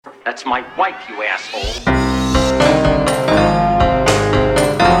That's my wife, you asshole.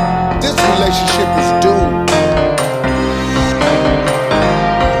 This relationship is doomed.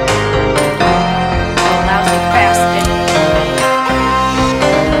 Lousy bastard.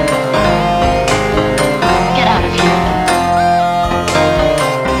 Get out of here.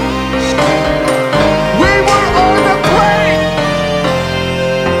 We were on the plane!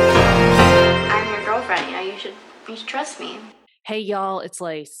 I'm your girlfriend. You should trust me. Hey y'all, it's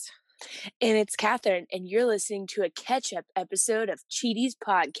Lace. And it's Catherine, and you're listening to a catch-up episode of Cheaties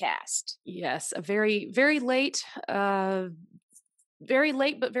Podcast. Yes, a very, very late but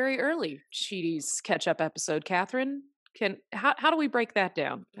very early Cheaties catch-up episode. Catherine, how do we break that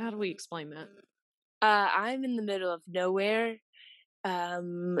down? How do we explain that? I'm in the middle of nowhere,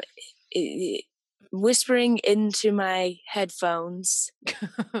 whispering into my headphones,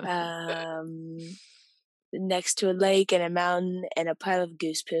 next to a lake and a mountain and a pile of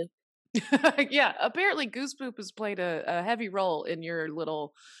goose poop. Yeah, apparently goose poop has played a heavy role in your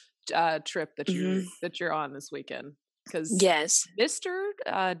little trip that you're on this weekend. Because yes, Mister,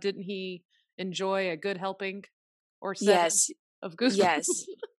 didn't he enjoy a good helping or seven yes, of goose yes.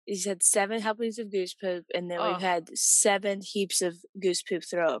 poop? He's had 7 helpings of goose poop, and then Oh. we've had 7 heaps of goose poop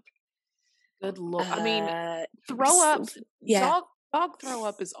throw up. Good lord! I mean, throw up. Yeah. Dog throw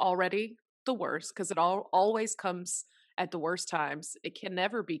up is already the worst because it always comes at the worst times. It can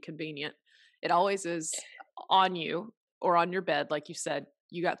never be convenient. It always is on you or on your bed, like you said.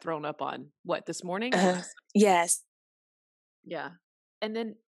 You got thrown up on what this morning? Yes. Yeah, and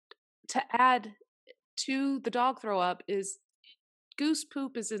then to add to the dog throw up is goose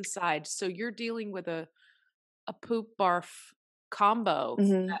poop is inside, so you're dealing with a poop barf combo that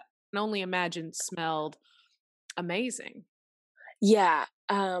I can only imagine smelled amazing. Yeah.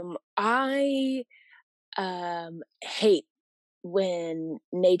 I hate when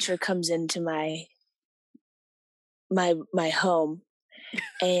nature comes into my home,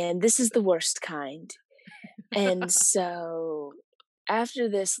 and this is the worst kind. And so after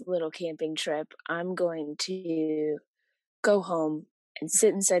this little camping trip, I'm going to go home and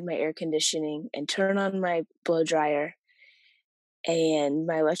sit inside my air conditioning and turn on my blow dryer and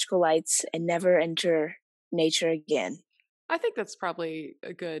my electrical lights and never enter nature again. I think that's probably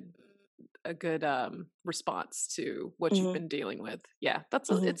a good response to what you've been dealing with. Yeah, that's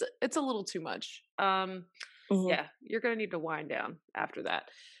it's a little too much. Yeah, you're gonna need to wind down after that.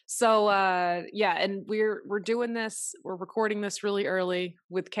 So yeah, and we're doing this. We're recording this really early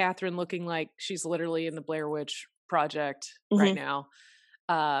with Catherine looking like she's literally in the Blair Witch Project right now.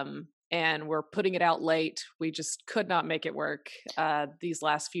 And we're putting it out late. We just could not make it work these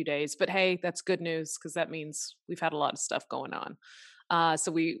last few days. But hey, that's good news because that means we've had a lot of stuff going on.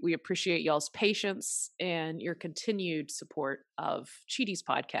 So we appreciate y'all's patience and your continued support of Cheaties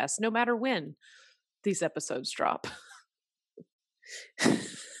Podcast, no matter when these episodes drop.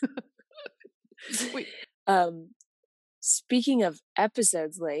 Speaking of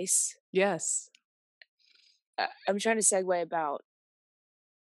episodes, Lace. Yes. I'm trying to segue about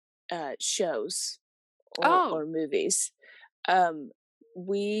shows or movies.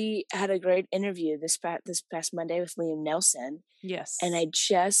 We had a great interview this past Monday with Liam Neeson. Yes. And I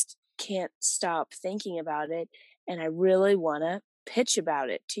just can't stop thinking about it, and I really want to pitch about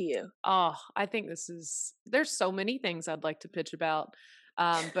it to you. Oh, I think there's so many things I'd like to pitch about.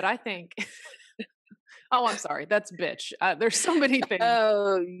 But I think oh, I'm sorry. That's bitch. There's so many things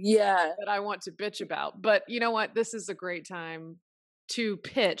that I want to bitch about. But you know what? This is a great time to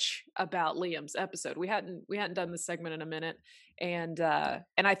pitch about Liam's episode. We hadn't done this segment in a minute, and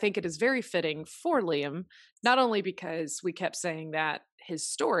I think it is very fitting for Liam, not only because we kept saying that his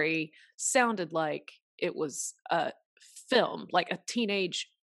story sounded like it was a film, like a teenage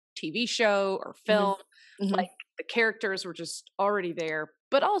TV show or film, like the characters were just already there,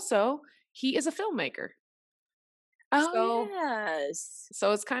 but also he is a filmmaker. Oh, yes.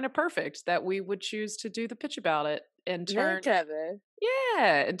 So it's kind of perfect that we would choose to do the pitch about it and turn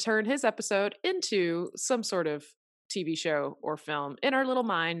his episode into some sort of TV show or film in our little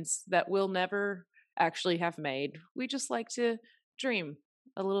minds that we'll never actually have made. We just like to dream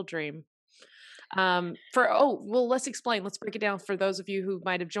a little dream. Let's explain. Let's break it down for those of you who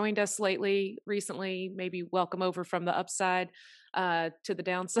might have joined us recently, maybe welcome over from the upside to the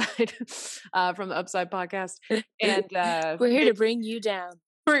downside from the Upside Podcast. And we're here to bring you down.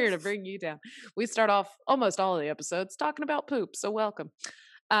 We're here to bring you down. We start off almost all of the episodes talking about poop, so welcome.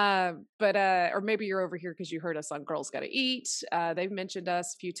 Or maybe you're over here because you heard us on Girls Gotta Eat. They've mentioned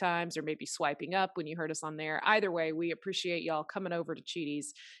us a few times, or maybe swiping up when you heard us on there. Either way, we appreciate y'all coming over to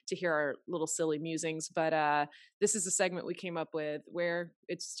Cheaties to hear our little silly musings. But this is a segment we came up with where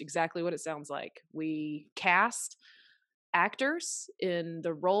it's exactly what it sounds like. We cast actors in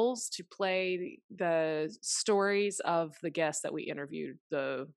the roles to play the stories of the guests that we interviewed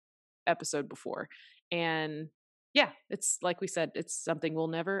the episode before. And yeah, it's like we said, it's something we'll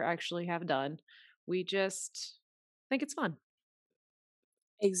never actually have done. We just think it's fun.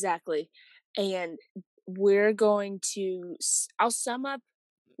 Exactly. And we're going to, I'll sum up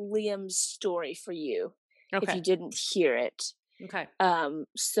Liam's story for you if Okay. you didn't hear it, Okay.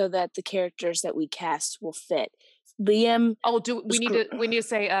 so that the characters that we cast will fit. Liam. Oh, we need to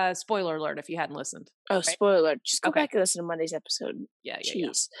say spoiler alert if you hadn't listened. Oh, right? spoiler! Just go Okay. back and listen to Monday's episode. Yeah.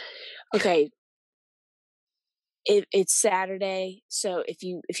 Jeez. Okay. It's Saturday, so if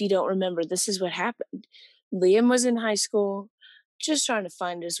you don't remember, this is what happened. Liam was in high school, just trying to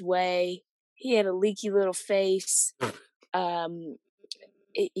find his way. He had a leaky little face.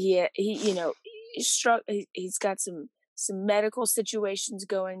 He's got some medical situations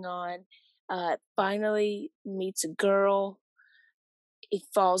going on. Finally meets a girl. He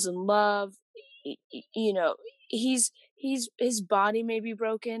falls in love. His body may be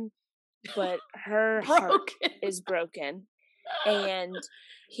broken, but her heart is broken, and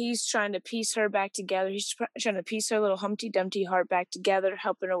he's trying to piece her back together. He's trying to piece her little Humpty Dumpty heart back together,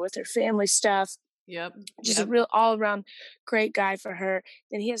 helping her with her family stuff. Yep. Just a real all around great guy for her.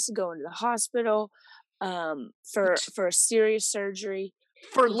 Then he has to go into the hospital for a serious surgery.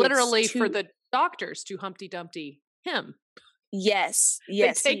 For the doctors to Humpty Dumpty him. Yes.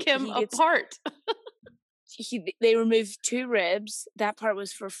 They take him apart. They removed 2 ribs. That part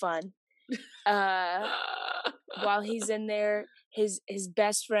was for fun. While he's in there, his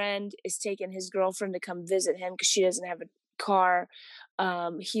best friend is taking his girlfriend to come visit him because she doesn't have a car.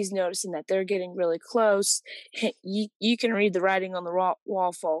 He's noticing that they're getting really close. You can read the writing on the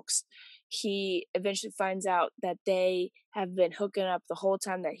wall, folks. He eventually finds out that they have been hooking up the whole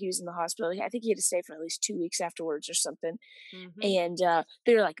time that he was in the hospital. I think he had to stay for at least 2 weeks afterwards or something. Mm-hmm. And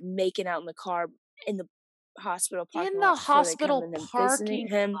they're like making out in the car in the hospital parking lot. In the hospital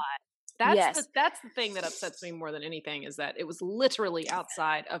parking lot. That's the thing that upsets me more than anything, is that it was literally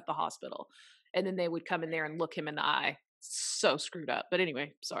outside of the hospital, and then they would come in there and look him in the eye. So screwed up. But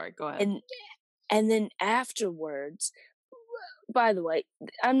anyway, sorry, go ahead. And then afterwards, by the way,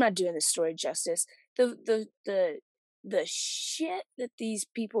 I'm not doing this story justice. The shit that these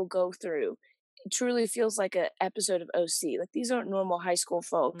people go through, it truly feels like an episode of OC. Like, these aren't normal high school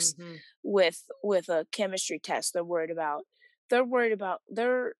folks with a chemistry test they're worried about.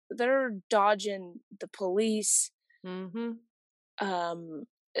 They're dodging the police. Mm-hmm.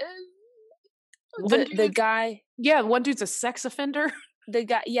 The guy. Yeah, one dude's a sex offender. The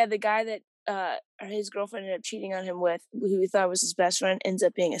guy that his girlfriend ended up cheating on him with, who he thought was his best friend, ends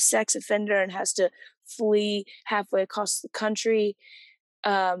up being a sex offender and has to flee halfway across the country.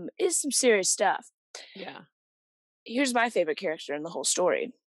 Is some serious stuff. Yeah. Here's my favorite character in the whole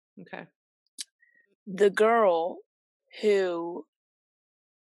story. Okay. The girl who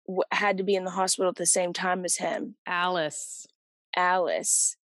had to be in the hospital at the same time as him. Alice,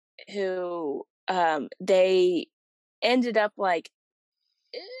 who they ended up like,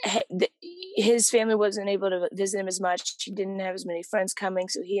 his family wasn't able to visit him as much. She didn't have as many friends coming,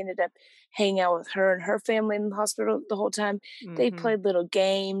 so he ended up hanging out with her and her family in the hospital the whole time. Mm-hmm. They played little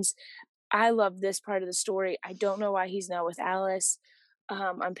games. I love this part of the story. I don't know why he's not with Alice.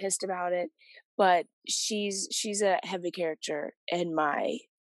 I'm pissed about it, but she's a heavy character in my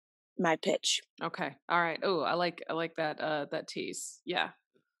pitch. Okay, all right. Oh, I like that tease. Yeah.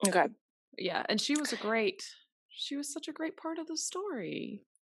 Okay. Yeah, and she was such a great part of the story.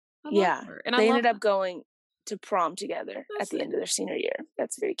 I love her. And they ended up going to prom together at the end of their senior year.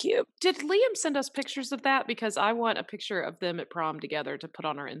 That's very cute. Did Liam send us pictures of that? Because I want a picture of them at prom together to put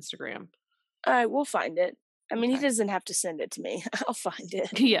on our Instagram. All right, we'll find it. I mean, he doesn't have to send it to me. I'll find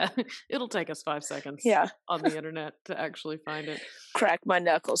it. Yeah, it'll take us 5 seconds on the internet to actually find it. Crack my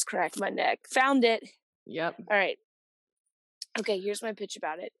knuckles, crack my neck. Found it. Yep. All right. Okay, here's my pitch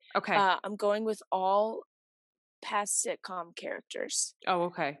about it. Okay. I'm going with all past sitcom characters. Oh,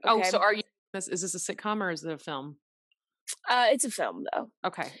 okay. Oh, so is this a sitcom or is it a film? It's a film though.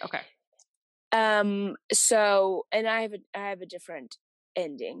 Okay. So, and I have a different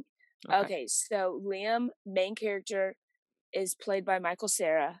ending. Okay, so Liam, main character, is played by Michael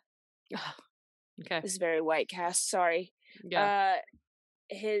Cera. Okay. This is very white cast, sorry. Yeah.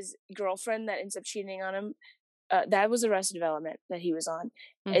 His girlfriend that ends up cheating on him, that was Arrested Development that he was on.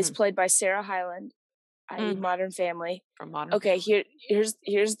 It's Mhm. played by Sarah Hyland, i.e. Mm. Modern Family. From Modern Okay, Family.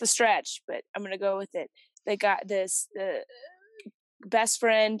 here's the stretch, but I'm gonna go with it. They got the best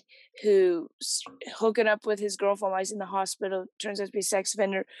friend who's hooking up with his girlfriend while he's in the hospital, turns out to be a sex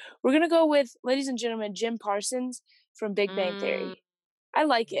offender. We're gonna go with, ladies and gentlemen, Jim Parsons from Big Bang Mm, Theory. I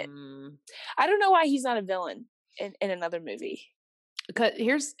like it. mm. I don't know why he's not a villain in another movie.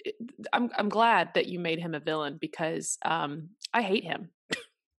 Here's I'm glad that you made him a villain because I hate him.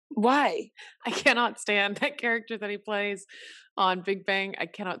 Why? I cannot stand that character that he plays on Big Bang. I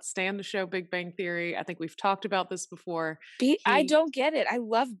cannot stand the show Big Bang Theory. I think we've talked about this before. I don't get it. I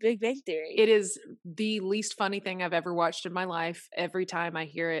love Big Bang Theory. It is the least funny thing I've ever watched in my life. Every time I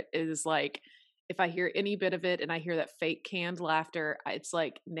hear it, it is like, if I hear any bit of it and I hear that fake canned laughter, it's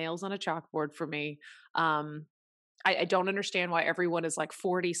like nails on a chalkboard for me. I don't understand why everyone is like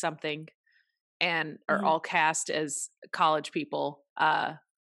 40 something and are all cast as college people. I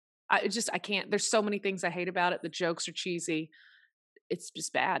can't. There's so many things I hate about it. The jokes are cheesy. It's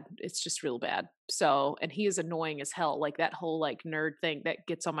just bad. It's just real bad. So, and he is annoying as hell. Like that whole like nerd thing that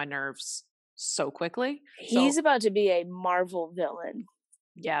gets on my nerves so quickly. He's So, about to be a Marvel villain.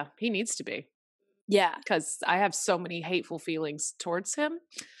 yeah, he needs to be, Yeah. because I have so many hateful feelings towards him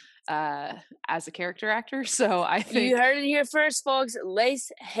as a character actor. So I think You heard it here first, folks.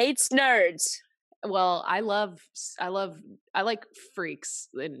 Lace hates nerds. well, I like freaks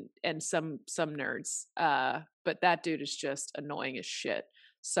and some nerds. But that dude is just annoying as shit.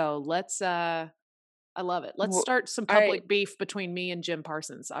 So I love it. Let's start some all right. public beef between me and Jim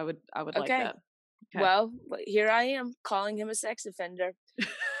Parsons. I would like Okay. that. Okay. Well, here I am calling him a sex offender.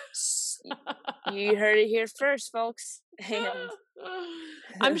 You heard it here first, folks. And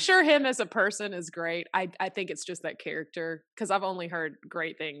I'm sure him as a person is great. I think it's just that character, because I've only heard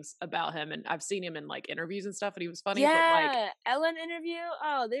great things about him, and I've seen him in like interviews and stuff, and he was funny. But like Ellen interview.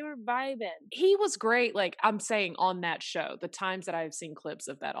 Oh, they were vibing. he was great. Like I'm saying, on that show, the times that I've seen clips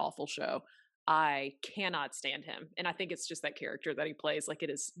of that awful show, I cannot stand him, and I think it's just that character that he plays. Like it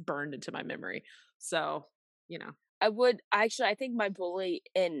is burned into my memory. So I think my bully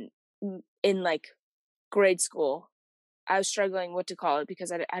in like grade school, I was struggling what to call it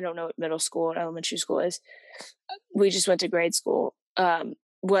because I don't know what middle school or elementary school is. We just went to grade school.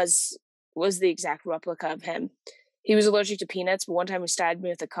 Was the exact replica of him. He was allergic to peanuts, but one time he stabbed me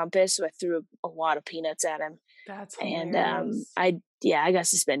with a compass, so I threw a lot of peanuts at him. That's hilarious. And I got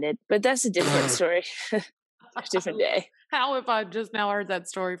suspended, but that's a different story. Different day. How have I just now heard that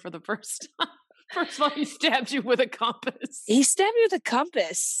story for the first time? First of all, he stabbed you with a compass. He stabbed me with a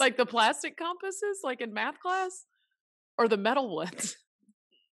compass. Like the plastic compasses, like in math class? Or the metal ones?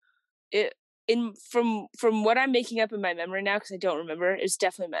 From what I'm making up in my memory now, because I don't remember, it's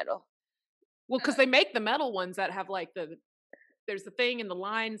definitely metal. Well, because they make the metal ones that have like there's the thing and the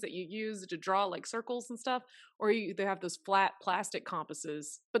lines that you use to draw like circles and stuff, or they have those flat plastic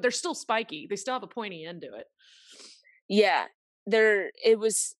compasses, but they're still spiky. They still have a pointy end to it. Yeah, it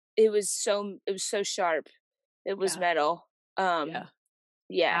was so sharp. It was metal. Yeah.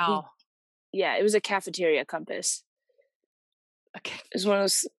 It was a cafeteria compass. Okay. It's one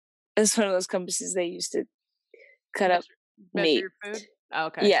of those compasses they used to cut up meat. Your food? Oh,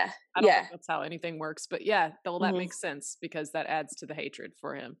 okay. Yeah. I don't think that's how anything works, but yeah, well, that makes sense because that adds to the hatred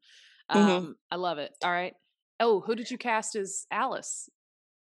for him. I love it. All right. Oh, who did you cast as Alice?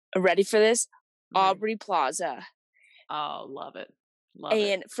 Ready for this? Aubrey Plaza. Oh, love it.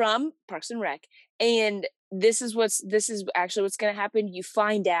 And from Parks and Rec. And this is actually what's going to happen. You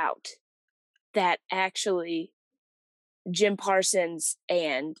find out that actually Jim Parsons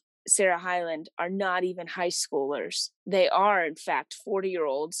and Sarah Hyland are not even high schoolers. They are, in fact,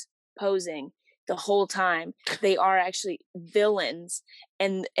 40-year-olds posing the whole time. They are actually villains,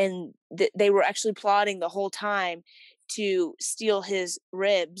 and they were actually plotting the whole time to steal his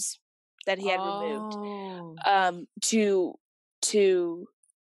ribs that he had removed, to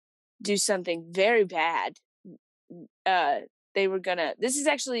do something very bad. They were gonna. This is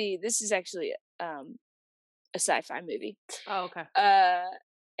actually a sci-fi movie. Oh, okay.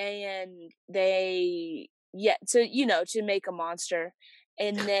 And they to make a monster,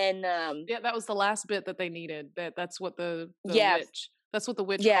 and then that was the last bit that they needed. That's what the witch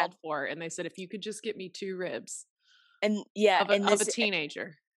called for, and they said, if you could just get me 2 ribs, and of a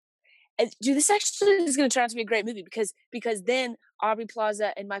teenager. And dude, this actually is going to turn out to be a great movie because then Aubrey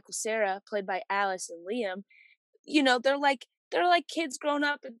Plaza and Michael Cera, played by Alice and Liam, they're like kids grown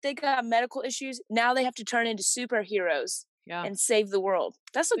up, but they got medical issues. Now they have to turn into superheroes and save the world.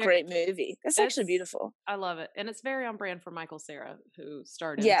 That's a great movie. That's actually beautiful. I love it. And it's very on brand for Michael Cera, who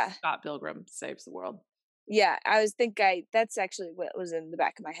starred in Scott Pilgrim Saves the World. Yeah, that's actually what was in the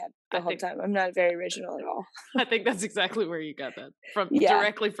back of my head the whole time. I'm not very original at all. I think that's exactly where you got that from, Yeah.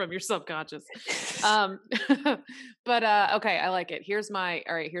 directly from your subconscious. But okay, I like it. Here's my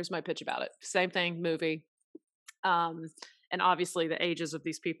pitch about it. Same thing, movie. And obviously the ages of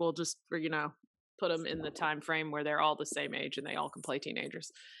these people, just for, put them in the time frame where they're all the same age and they all can play teenagers.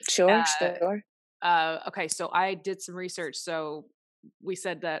 Sure. Okay, so I did some research. So we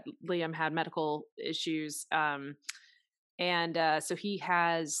said that Liam had medical issues, and so he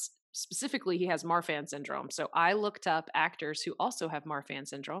has Marfan syndrome. So I looked up actors who also have Marfan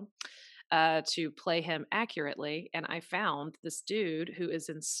syndrome to play him accurately, and I found this dude who is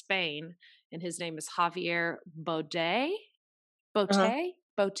in Spain, and his name is Javier Botet. Botet,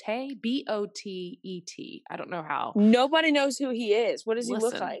 Botet. I don't know how. Nobody knows who he is. What does he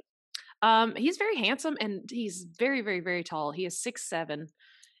look like? He's very handsome and he's very, very, very tall. He is 6'7".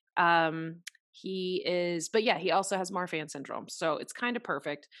 He also has Marfan syndrome. So it's kind of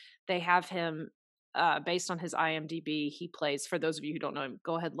perfect. They have him, based on his IMDb, he plays, for those of you who don't know him,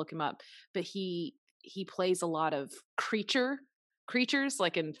 go ahead and look him up. But he plays a lot of creatures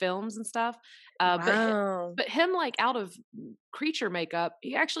like in films and stuff. Wow. But him like out of creature makeup,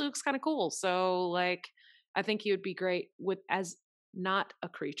 he actually looks kind of cool. So like, I think he would be great as not a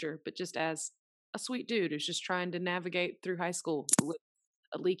creature, but just as a sweet dude who's just trying to navigate through high school with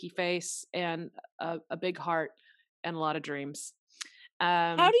a leaky face and a big heart and a lot of dreams.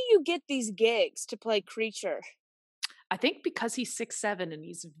 How do you get these gigs to play creature? I think because he's 6'7" and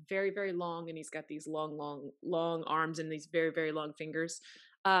he's very, very long, and he's got these long arms and these very, very long fingers.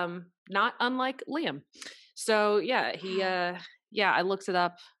 Not unlike Liam. So yeah, I looked it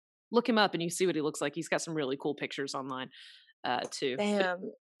up. Look him up and you see what he looks like. He's got some really cool pictures online too.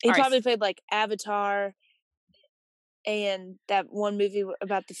 Damn. He probably played like Avatar and that one movie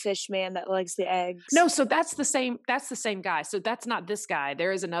about the fish man that likes the eggs. No, so that's the same guy. So that's not this guy.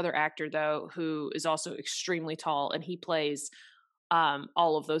 There is another actor though who is also extremely tall, and he plays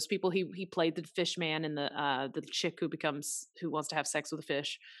all of those people. He played the fish man and the chick who wants to have sex with a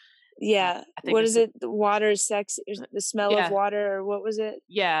fish. Yeah. What is it? The water is sex, the smell of water, or what was it?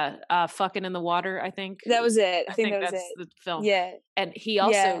 Yeah. Fucking in the water, I think. That was it. I think that's it. the film. Yeah. And he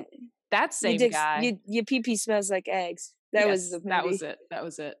also, that same guy. Your pee-pee smells like eggs. That was the movie. That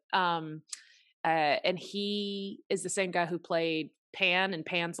was it. And he is the same guy who played Pan in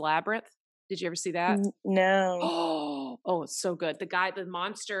Pan's Labyrinth. Did you ever see that? No. Oh, it's so good. The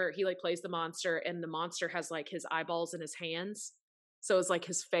monster, he like plays the monster, and the monster has like his eyeballs in his hands. So it's like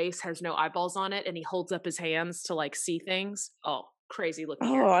his face has no eyeballs on it, and he holds up his hands to like see things. Oh, crazy looking.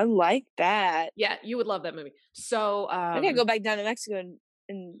 Oh, I like that. Yeah, you would love that movie. So I gotta go back down to Mexico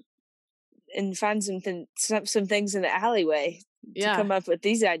and find some things in the alleyway to come up with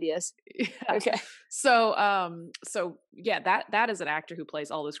these ideas. Yeah. Okay. So yeah, that is an actor who plays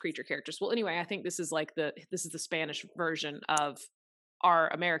all those creature characters. Well, anyway, I think this is the Spanish version of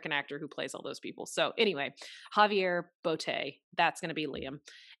our American actor who plays all those people. So anyway, Javier Botet, that's going to be Liam.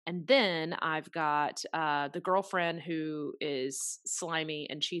 And then I've got the girlfriend who is slimy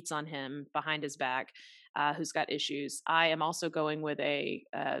and cheats on him behind his back, who's got issues. I am also going with a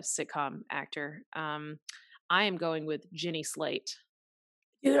sitcom actor. I am going with Jenny Slate.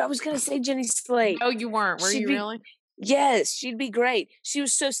 Dude, I was going to say Jenny Slate. No, you weren't. Were you really? Yes, she'd be great. She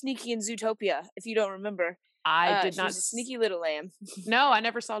was so sneaky in Zootopia, if you don't remember. I did not. She was a sneaky little lamb. No, I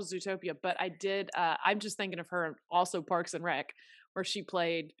never saw Zootopia, but I did. I'm just thinking of her also Parks and Rec, where she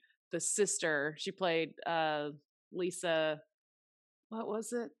played the sister. She played Lisa. What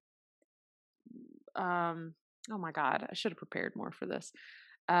was it? Oh my God, I should have prepared more for this.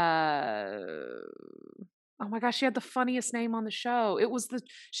 Oh my gosh, she had the funniest name on the show. It was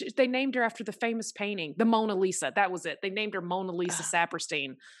they named her after the famous painting, the Mona Lisa. That was it. They named her Mona Lisa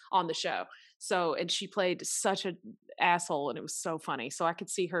Saperstein on the show. So, and she played such an asshole, and it was so funny. So I could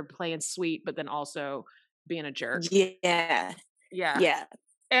see her playing sweet, but then also being a jerk. Yeah.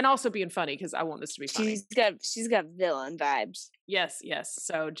 And also being funny, because I want this to be funny. She's got villain vibes. Yes.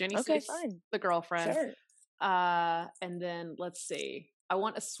 So Jenny Slate's the girlfriend. Sure. And then let's see. I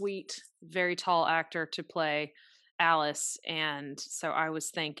want a sweet, very tall actor to play Alice, and so I was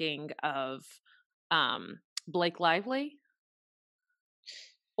thinking of Blake Lively.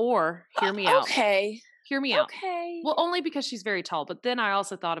 Or hear me out. Okay. Hear me out. Okay. Well, only because she's very tall, but then I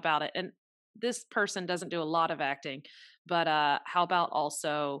also thought about it, and this person doesn't do a lot of acting, but how about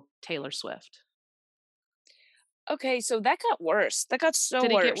also Taylor Swift? Okay, so that got worse. That got so worse.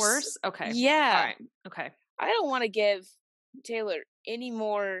 Did it get worse? Okay. Yeah. All right. Okay. I don't want to give Taylor any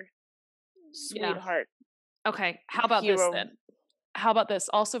more sweetheart. Okay. How about this then? How about this?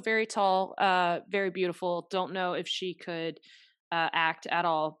 Also very tall, very beautiful. Don't know if she could act at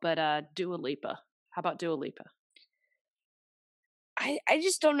all, but Dua Lipa. How about Dua Lipa? I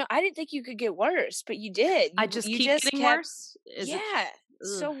just don't know. I didn't think you could get worse, but you did. I just You keep just getting kept. worse. Is it? Yeah,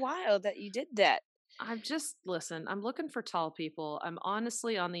 Ugh. so wild that you did that. Listen. I'm looking for tall people. I'm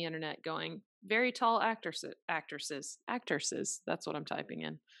honestly on the internet going very tall actresses. That's what I'm typing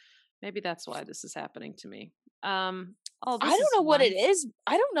in. Maybe that's why this is happening to me. Oh, I this don't is know what it one. is.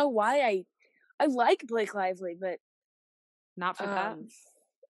 I don't know why I like Blake Lively, but Not for that.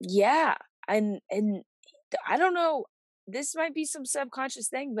 yeah, and I don't know. This might be some subconscious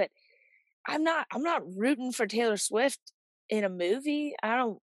thing, but I'm not rooting for Taylor Swift in a movie. I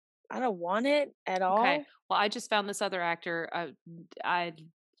don't want it at Okay. all. Well, I just found this other actor. I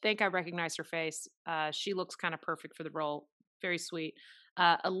think I recognize her face. She looks kind of perfect for the role. Very sweet.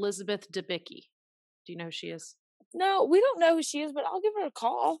 Elizabeth Debicki. Do you know who she is? No, we don't know who she is, but I'll give her a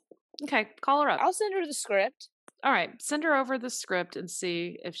call. Okay, call her up. I'll send her the script. All right, send her over the script and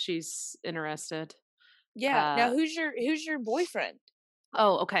see if she's interested. Yeah. Now who's your boyfriend?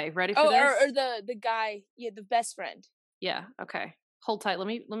 Oh, okay. Ready for Oh, this? or the guy, yeah, the best friend. Yeah. Okay. Hold tight. Let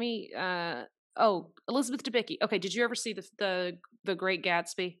me. Oh, Elizabeth Debicki. Okay. Did you ever see the Great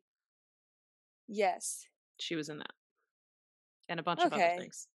Gatsby? Yes. She was in that, and a bunch of other Okay.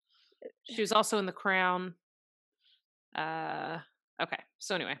 things. She was also in The Crown. Okay.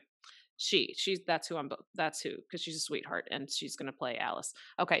 So anyway, that's who because she's a sweetheart and she's gonna play Alice.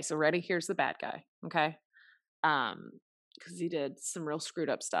 Okay. So ready? Here's the bad guy. Okay. Because he did some real screwed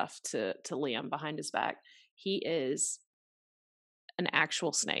up stuff to Liam behind his back. He is an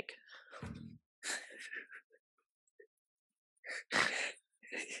actual snake.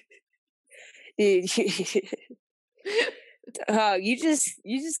 Oh, you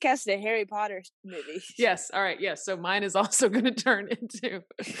just cast a Harry Potter movie. Yes. All right. Yes. So mine is also going to turn into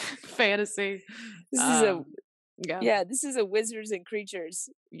fantasy. This is Yeah. this is a wizards and creatures.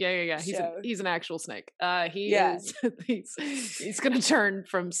 Yeah. Show. He's an actual snake. Yeah. He's going to turn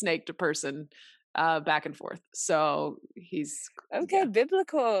from snake to person, back and forth. So he's okay.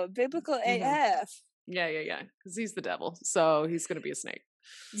 Biblical AF. Yeah. Because he's the devil, so he's going to be a snake.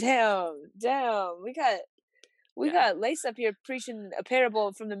 Damn. We got Lace up here preaching a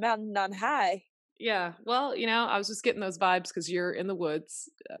parable from the mountain on high. Yeah. Well, I was just getting those vibes because you're in the woods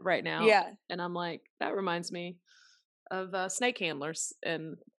right now. Yeah. And I'm like, that reminds me of snake handlers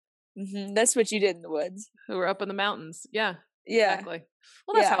and that's what you did in the woods. who were up in the mountains. Yeah. Yeah. Exactly.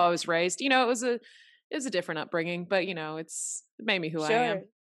 Well, that's how I was raised. It was a different upbringing, but it made me who I am.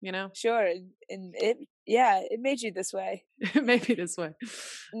 Sure. And it made you this way. It made me this way.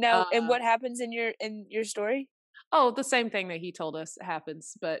 No, and what happens in your story? Oh, the same thing that he told us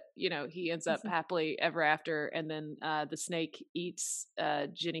happens, but he ends up happily ever after, and then the snake eats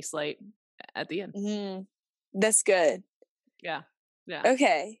Jenny Slate at the end. That's good. Yeah.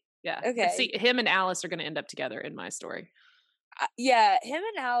 Okay. Yeah. Okay. And see, him and Alice are going to end up together in my story. Yeah, him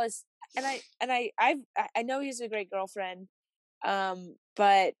and Alice, and I know he's a great girlfriend,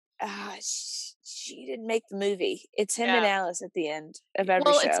 but she didn't make the movie. It's him and Alice at the end of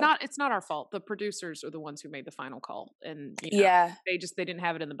every show. It's not our fault. The producers are the ones who made the final call, and they didn't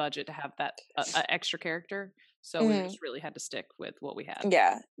have it in the budget to have that extra character, so we just really had to stick with what we had.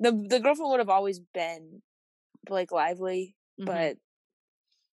 Yeah, the girlfriend would have always been Blake Lively, but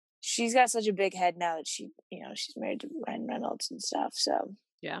she's got such a big head now that she's married to Ryan Reynolds and stuff. So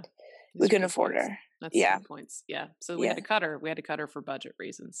yeah, we couldn't afford her. That's some points. Yeah. So we had to cut her. We had to cut her for budget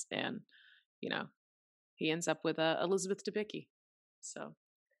reasons. And, he ends up with Elizabeth Debicki. So.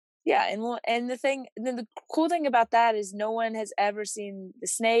 Yeah. And the cool thing about that is no one has ever seen the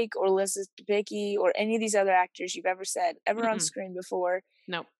snake or Elizabeth Debicki or any of these other actors you've ever said ever on screen before.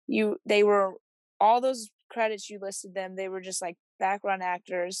 No. They were all those credits you listed them. They were just like background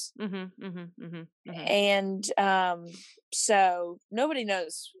actors. And, so nobody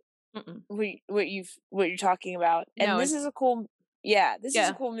knows what you're talking about, and this is a cool is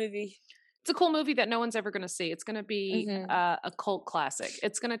a cool movie. It's a cool movie that no one's ever going to see. It's going to be a cult classic.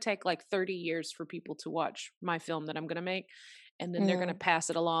 It's going to take like 30 years for people to watch my film that I'm going to make, and then they're going to pass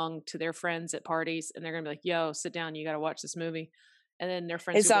it along to their friends at parties, and they're going to be like, yo, sit down, you got to watch this movie. And then their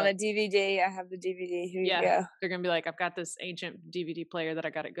friends, it's on a DVD. I have the DVD. Here you go. They're going to be like, I've got this ancient DVD player that I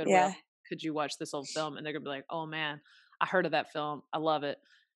got at Goodwill. Could you watch this old film? And they're going to be like, oh man, I heard of that film. I love it.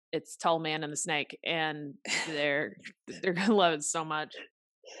 It's Tall Man and the Snake, and they're gonna love it so much.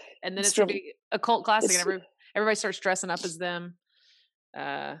 And then it's gonna be a cult classic, and everybody starts dressing up as them.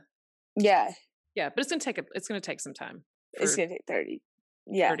 But it's gonna take some time. It's gonna take 30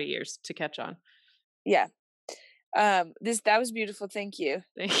 years to catch on. Yeah. That was beautiful. Thank you.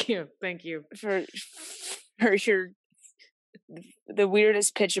 Thank you. Thank you. For your the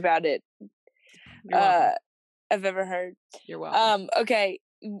weirdest pitch about it You're welcome. I've ever heard. You're welcome. Okay.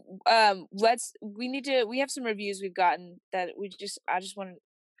 We have some reviews we've gotten that I just wanted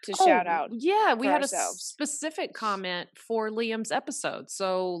to shout out. Yeah, we had ourselves. a specific comment for Liam's episode.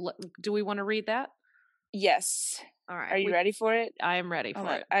 So do we want to read that? Yes. All right. Are you ready for it? I am ready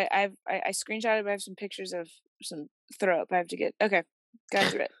for it. I screenshotted, but I have some pictures of some throw up I have to get. Okay.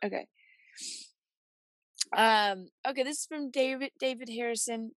 Got through it. Okay. Okay, this is from David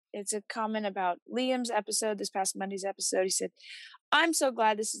Harrison. It's a comment about Liam's episode, this past Monday's episode. He said, "I'm so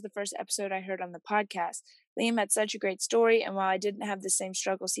glad this is the first episode I heard on the podcast. Liam had such a great story, and while I didn't have the same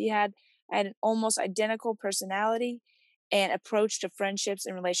struggles he had, I had an almost identical personality and approach to friendships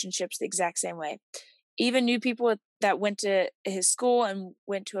and relationships the exact same way. Even knew people that went to his school and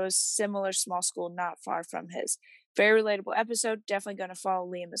went to a similar small school not far from his. Very relatable episode. Definitely going to follow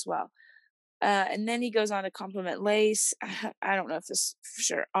Liam as well." And then he goes on to compliment Lace. I don't know if this for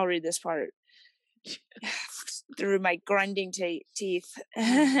sure. I'll read this part through my grinding teeth.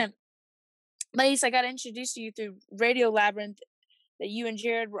 Lace, I got introduced to you through Radio Labyrinth that you and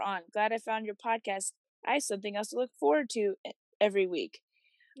Jared were on. Glad I found your podcast. I have something else to look forward to every week.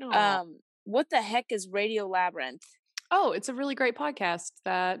 What the heck is Radio Labyrinth? Oh, it's a really great podcast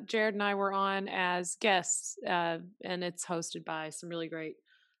that Jared and I were on as guests, and it's hosted by some really great,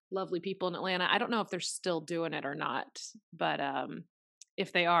 lovely people in Atlanta. I don't know if they're still doing it or not, but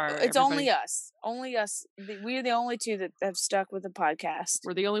if they are, it's only us. Only us. We're the only two that have stuck with the podcast.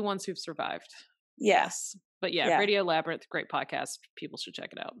 We're the only ones who've survived. Yes. But yeah, Radio Labyrinth, great podcast. People should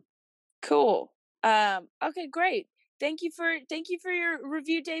check it out. Cool. Okay, great. Thank you for your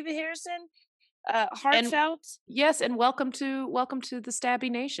review, David Harrison. Heartfelt. Yes, and welcome to the Stabby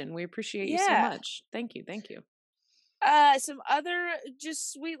Nation. We appreciate you so much. Thank you. Some other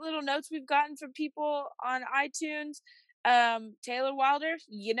just sweet little notes we've gotten from people on iTunes. Taylor Wilder,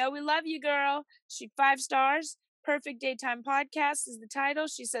 we love you, girl. She 5 stars. Perfect Daytime Podcast is the title.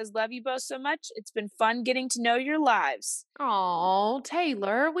 She says, "Love you both so much. It's been fun getting to know your lives." Oh,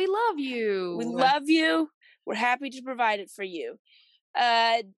 Taylor, we love you. We love you. We're happy to provide it for you.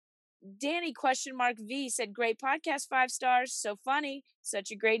 Danny _V said, "Great podcast, 5 stars. So funny.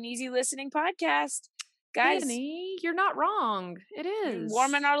 Such a great and easy listening podcast." Guys, Danny, you're not wrong. It is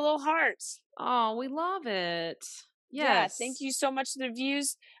warming our little hearts. Oh, we love it. Yes. Yeah, thank you so much for the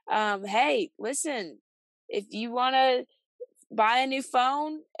reviews. Hey, listen, if you want to buy a new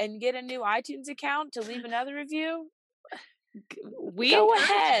phone and get a new iTunes account to leave another review, go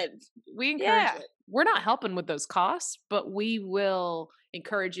ahead. We encourage it. We're not helping with those costs, but we will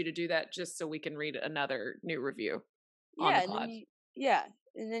encourage you to do that just so we can read another new review on the pod.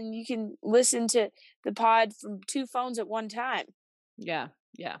 And then you can listen to the pod from 2 phones at one time. Yeah.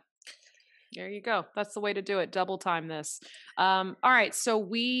 There you go. That's the way to do it. Double time this. All right. So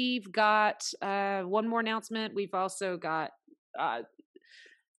we've got one more announcement. We've also got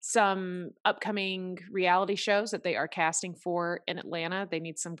some upcoming reality shows that they are casting for in Atlanta. They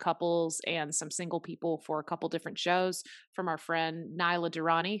need some couples and some single people for a couple different shows from our friend Nyla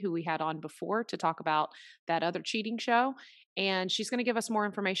Durrani, who we had on before to talk about that other cheating show. And she's going to give us more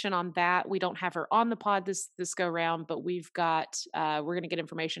information on that. We don't have her on the pod this go round, but we're going to get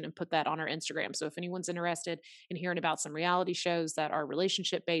information and put that on our Instagram. So if anyone's interested in hearing about some reality shows that are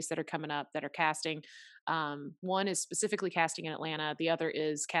relationship based that are coming up, that are casting, one is specifically casting in Atlanta. The other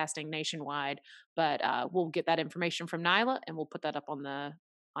is casting nationwide, but we'll get that information from Nyla and we'll put that up on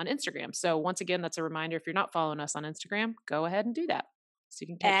Instagram. So once again, that's a reminder. If you're not following us on Instagram, go ahead and do that. So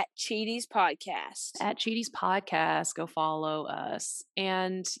you can at Cheaties Podcast. At Cheaties Podcast, go follow us.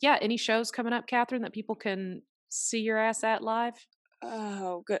 And yeah, any shows coming up, Catherine, that people can see your ass at live?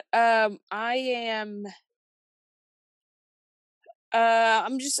 Oh, good. I'm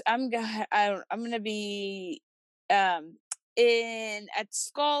gonna be at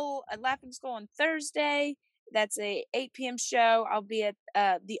Laughing Skull on Thursday. That's a 8 p.m. show. I'll be at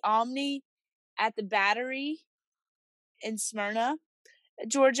the Omni at the Battery in Smyrna,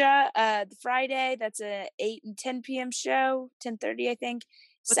 Georgia. The Friday, that's a 8 and 10 p.m. show, 10:30, I think.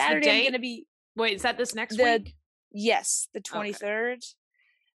 What's Saturday, I'm gonna be. Wait, is that this next week? Yes, the 23rd.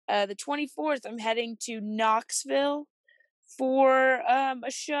 Okay. The 24th, I'm heading to Knoxville for a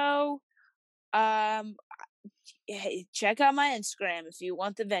show. Check out my Instagram if you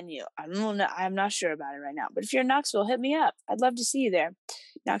want the venue. I don't know. I'm not sure about it right now, but if you're in Knoxville, hit me up. I'd love to see you there,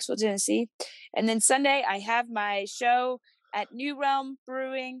 Knoxville, Tennessee. And then Sunday, I have my show at New Realm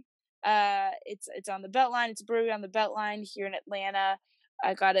Brewing. It's on the Beltline. It's a brewery on the Beltline here in Atlanta.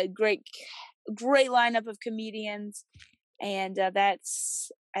 I got a great great lineup of comedians, and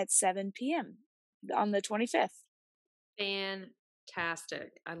that's at 7 p.m. on the 25th.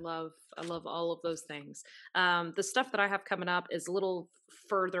 Fantastic. I love all of those things. The stuff that I have coming up is a little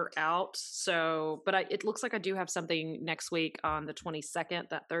further out, so but it looks like I do have something next week on the 22nd,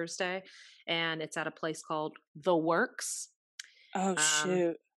 that Thursday, and it's at a place called The Works. Oh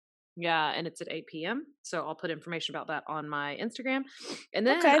shoot. Yeah, and it's at 8 p.m. So I'll put information about that on my Instagram. And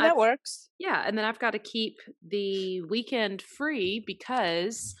then okay, that works. Yeah, and then I've got to keep the weekend free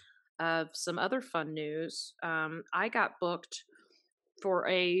because of some other fun news. I got booked for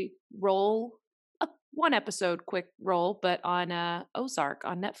a role, a one episode quick role, but on Ozark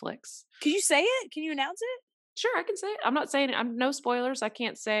on Netflix. Can you say it? Can you announce it? Sure, I can say it. I'm not saying I'm no spoilers. I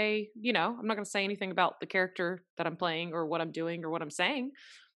can't say, I'm not going to say anything about the character that I'm playing or what I'm doing or what I'm saying.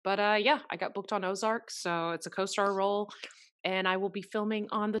 But yeah, I got booked on Ozark, so it's a co-star role, and I will be filming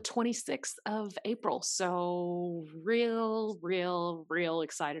on the 26th of April. So real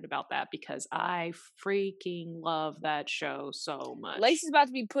excited about that because I freaking love that show so much. Lacey's about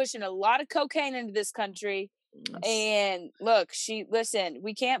to be pushing a lot of cocaine into this country. And look, listen,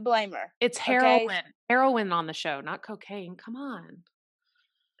 we can't blame her. It's heroin. Okay? Heroin on the show, not cocaine. Come on.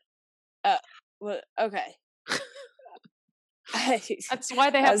 Well, okay. That's why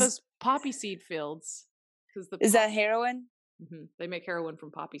they have those poppy seed fields. Is that heroin? Mm-hmm. They make heroin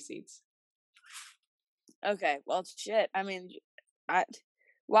from poppy seeds. Okay, well, shit. I mean,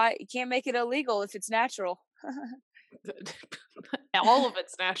 why you can't make it illegal if it's natural? All of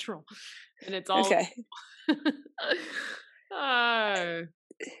it's natural, and it's all okay.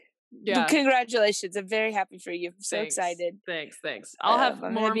 Yeah. But congratulations! I'm very happy for you. I'm so Thanks. excited. Thanks. I'll have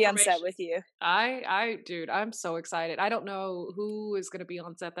I'm more gonna be on set with you. Dude, I'm so excited. I don't know who is gonna be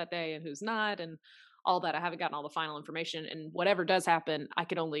on set that day and who's not, and all that. I haven't gotten all the final information, and whatever does happen,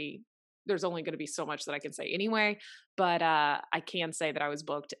 there's only going to be so much that I can say anyway. But I can say that I was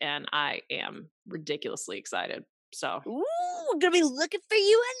booked, and I am ridiculously excited. So, ooh, gonna be looking for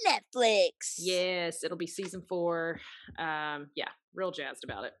you on Netflix. Yes, it'll be season 4. Yeah, real jazzed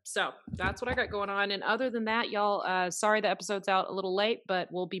about it. So that's what I got going on. And other than that, y'all, sorry the episode's out a little late, but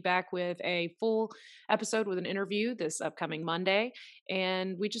we'll be back with a full episode with an interview this upcoming Monday.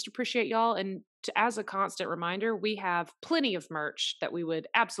 And we just appreciate y'all. And as a constant reminder, we have plenty of merch that we would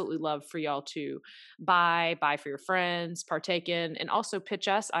absolutely love for y'all to buy for your friends, partake in, and also pitch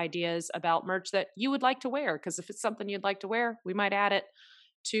us ideas about merch that you would like to wear. Because if it's something you'd like to wear, we might add it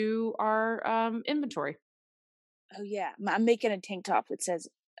to our inventory. Oh yeah, I'm making a tank top that says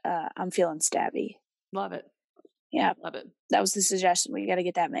I'm feeling stabby. Love it. Yeah, love it. That was the suggestion. We got to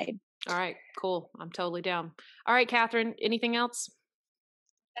get that made. All right, cool. I'm totally down. All right, Catherine, anything else?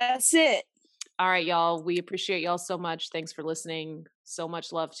 That's it. All right, y'all. We appreciate y'all so much. Thanks for listening. So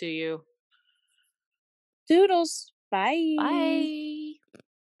much love to you. Doodles. Bye. Bye.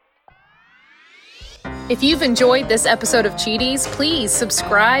 If you've enjoyed this episode of Cheaties, please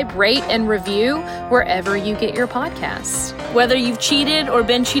subscribe, rate, and review wherever you get your podcasts. Whether you've cheated or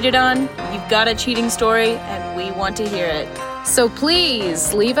been cheated on, you've got a cheating story, and we want to hear it. So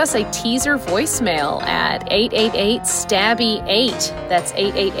please leave us a teaser voicemail at 888-STABBY-8. That's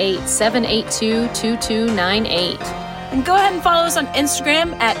 888-782-2298. And go ahead and follow us on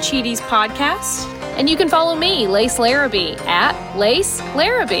Instagram at Cheaties Podcast. And you can follow me, Lace Larrabee, at Lace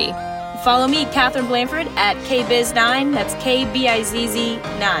Larrabee. Follow me, Catherine Blanford, at KBiz9. That's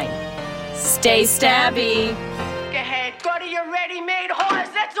KBIZZ9. Stay stabby. Go ahead, go to your ready-made horse.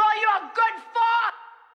 That's all you're good